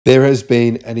There has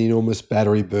been an enormous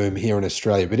battery boom here in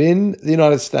Australia, but in the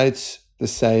United States, the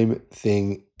same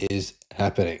thing is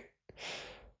happening.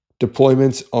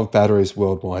 Deployments of batteries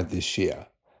worldwide this year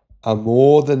are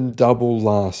more than double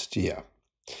last year.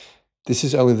 This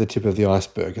is only the tip of the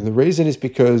iceberg. And the reason is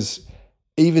because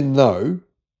even though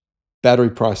battery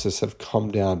prices have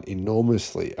come down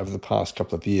enormously over the past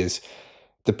couple of years,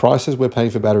 the prices we're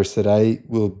paying for batteries today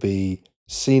will be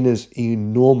seen as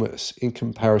enormous in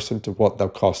comparison to what they'll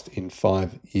cost in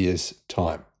 5 years'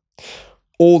 time.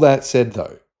 All that said,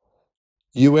 though,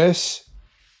 US,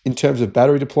 in terms of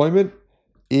battery deployment,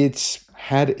 it's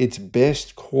had its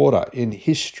best quarter in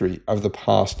history over the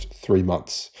past 3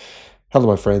 months. Hello,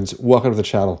 my friends. Welcome to the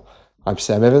channel. I'm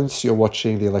Sam Evans. You're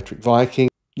watching the Electric Viking.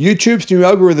 YouTube's new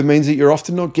algorithm means that you're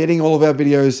often not getting all of our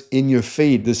videos in your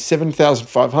feed. There's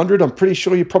 7,500. I'm pretty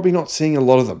sure you're probably not seeing a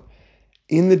lot of them.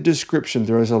 In the description,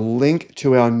 there is a link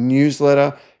to our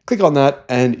newsletter. Click on that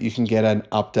and you can get an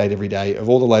update every day of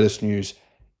all the latest news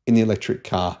in the electric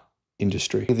car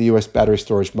industry. The US battery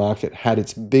storage market had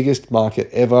its biggest market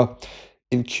ever.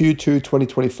 In Q2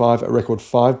 2025, a record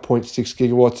 5.6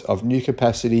 gigawatts of new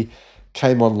capacity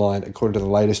came online, according to the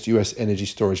latest US Energy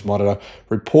Storage Monitor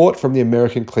report from the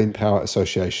American Clean Power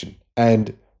Association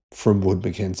and from Wood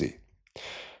Mackenzie.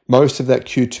 Most of that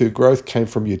Q2 growth came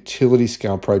from utility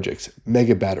scale projects,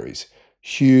 mega batteries,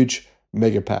 huge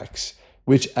mega packs,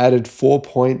 which added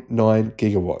 4.9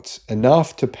 gigawatts,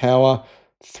 enough to power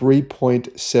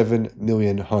 3.7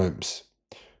 million homes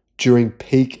during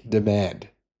peak demand.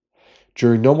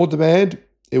 During normal demand,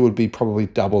 it would be probably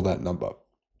double that number.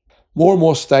 More and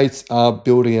more states are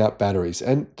building out batteries.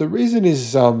 And the reason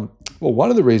is, one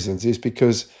of the reasons is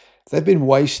because they've been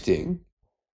wasting,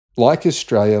 like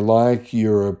Australia, like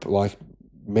Europe, like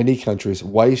many countries,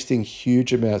 wasting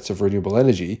huge amounts of renewable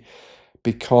energy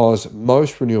because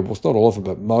most renewables, not all of them,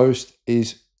 but most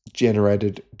is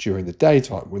generated during the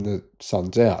daytime when the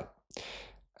sun's out.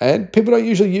 And people don't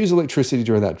usually use electricity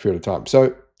during that period of time.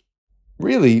 So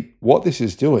really what this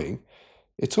is doing,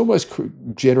 it's almost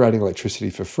generating electricity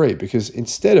for free because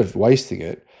instead of wasting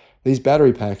it, these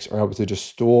battery packs are able to just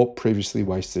store previously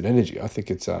wasted energy. I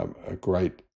think it's a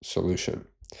great solution.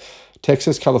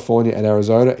 Texas, California, and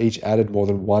Arizona each added more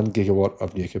than 1 gigawatt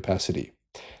of new capacity.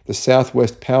 The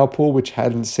Southwest Power Pool, which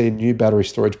hadn't seen new battery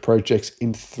storage projects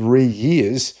in 3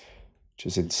 years, which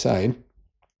is insane,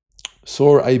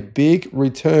 saw a big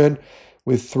return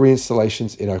with 3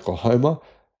 installations in Oklahoma.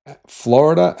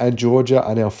 Florida and Georgia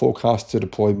are now forecast to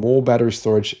deploy more battery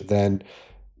storage than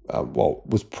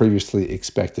was previously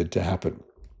expected to happen.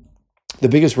 The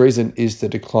biggest reason is the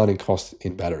declining cost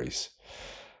in batteries.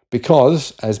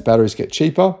 Because as batteries get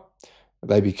cheaper,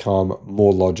 they become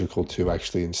more logical to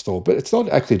actually install. But it's not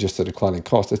actually just a declining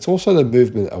cost. It's also the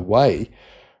movement away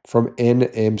from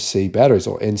NMC batteries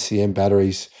or NCM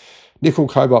batteries, nickel,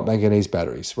 cobalt, manganese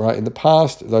batteries, right? In the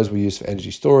past, those were used for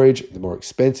energy storage. They're more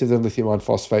expensive than lithium iron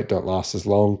phosphate, don't last as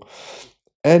long.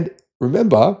 And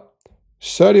remember,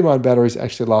 sodium ion batteries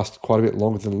actually last quite a bit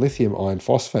longer than lithium iron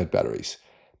phosphate batteries.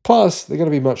 Plus, they're going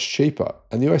to be much cheaper,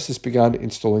 and the US has begun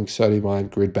installing sodium-ion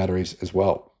grid batteries as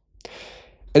well.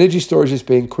 Energy storage is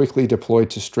being quickly deployed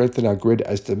to strengthen our grid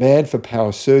as demand for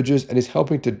power surges and is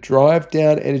helping to drive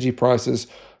down energy prices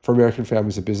for American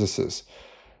families and businesses.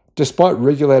 Despite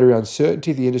regulatory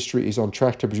uncertainty, the industry is on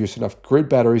track to produce enough grid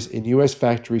batteries in US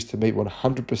factories to meet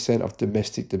 100% of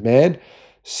domestic demand,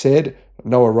 said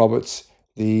Noah Roberts,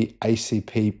 the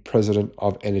ACP president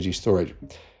of energy storage.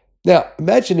 Now,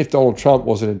 imagine if Donald Trump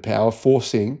wasn't in power,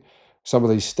 forcing some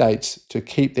of these states to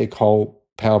keep their coal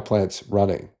power plants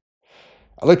running.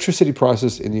 Electricity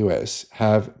prices in the US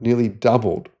have nearly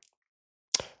doubled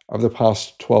over the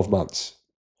past 12 months.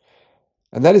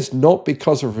 And that is not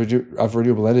because of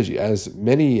renewable energy, as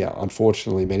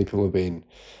unfortunately, many people have been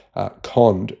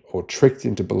conned or tricked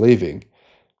into believing.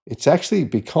 It's actually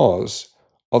because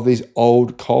of these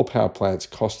old coal power plants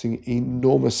costing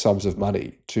enormous sums of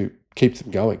money to keep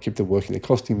them going, keep them working. They're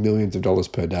costing millions of dollars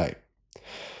per day.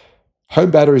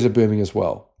 Home batteries are booming as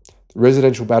well. The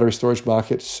residential battery storage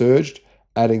market surged,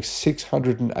 adding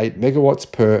 608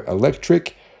 megawatts per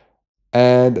electric,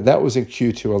 and that was in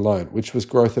Q2 alone, which was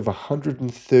growth of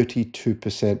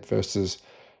 132% versus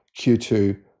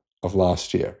Q2 of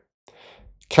last year.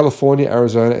 California,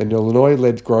 Arizona, and Illinois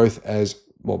led growth as,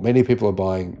 many people are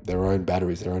buying their own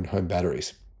batteries, their own home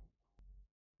batteries.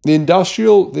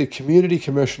 The community,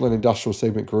 commercial, and industrial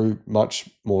segment grew much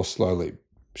more slowly,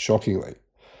 shockingly.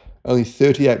 Only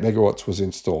 38 megawatts was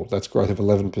installed. That's growth of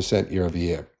 11% year over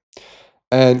year.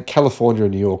 And California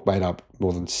and New York made up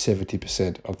more than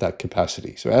 70% of that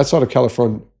capacity. So outside of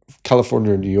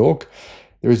California and New York,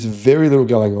 There is very little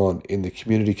going on in the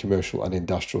community, commercial, and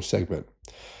industrial segment.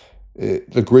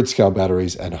 The grid-scale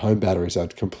batteries and home batteries are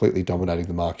completely dominating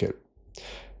the market.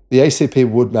 The ACP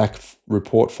WoodMac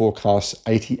report forecasts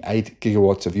 88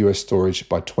 gigawatts of US storage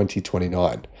by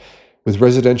 2029, with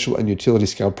residential and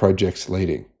utility-scale projects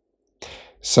leading.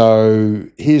 So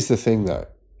here's the thing, though.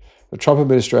 The Trump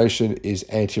administration is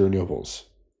anti-renewables,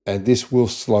 and this will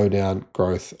slow down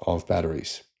growth of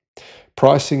batteries.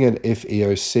 Pricing and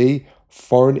FEOC,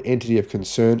 foreign entity of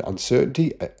concern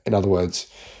uncertainty, in other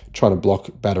words, trying to block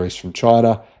batteries from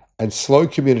China, and slow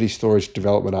community storage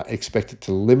development are expected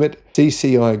to limit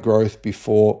CCI growth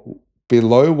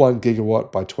below 1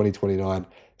 gigawatt by 2029,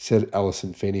 said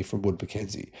Alison Feeney from Wood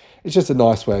Mackenzie. It's just a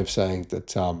nice way of saying that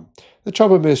the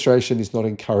Trump administration is not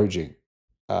encouraging.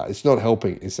 It's not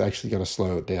helping. It's actually going to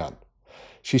slow it down.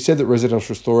 She said that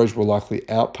residential storage will likely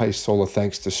outpace solar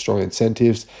thanks to strong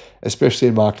incentives, especially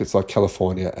in markets like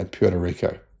California and Puerto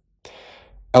Rico.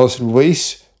 Alison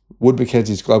Weiss, Wood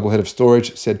Mackenzie's global head of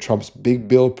storage, said Trump's big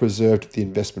bill preserved the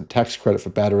investment tax credit for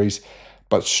batteries,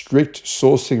 but strict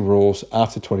sourcing rules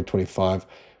after 2025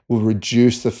 will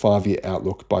reduce the 5-year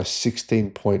outlook by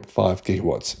 16.5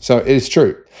 gigawatts. So it is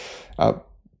true.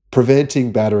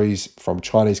 Preventing batteries from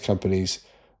Chinese companies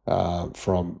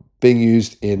from being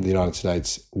used in the United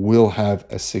States will have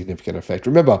a significant effect.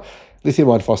 Remember, lithium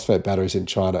iron phosphate batteries in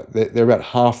China, they're about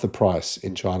half the price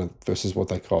in China versus what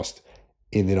they cost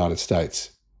in the United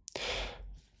States.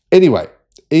 Anyway,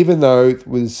 even though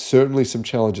there's certainly some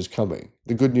challenges coming,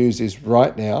 the good news is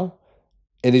right now,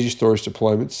 energy storage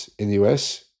deployments in the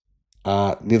US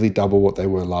are nearly double what they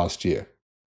were last year.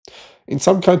 In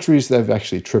some countries, they've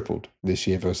actually tripled this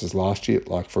year versus last year,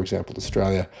 like, for example,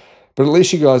 Australia. But at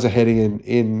least you guys are heading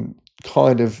in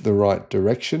kind of the right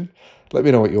direction. Let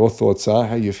me know what your thoughts are,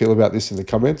 how you feel about this in the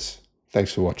comments.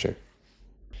 Thanks for watching.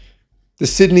 The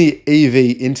Sydney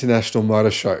EV International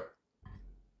Motor Show.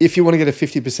 If you want to get a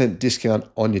 50% discount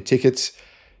on your tickets,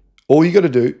 all you got to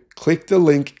do, click the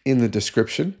link in the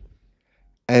description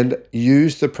and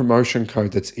use the promotion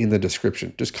code that's in the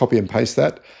description. Just copy and paste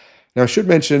that. Now, I should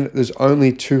mention there's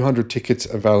only 200 tickets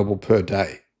available per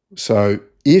day. So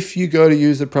if you go to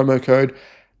use the promo code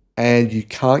and you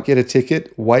can't get a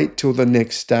ticket, wait till the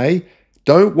next day.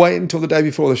 Don't wait until the day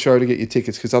before the show to get your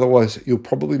tickets, because otherwise you'll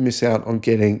probably miss out on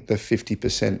getting the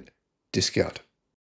 50% discount.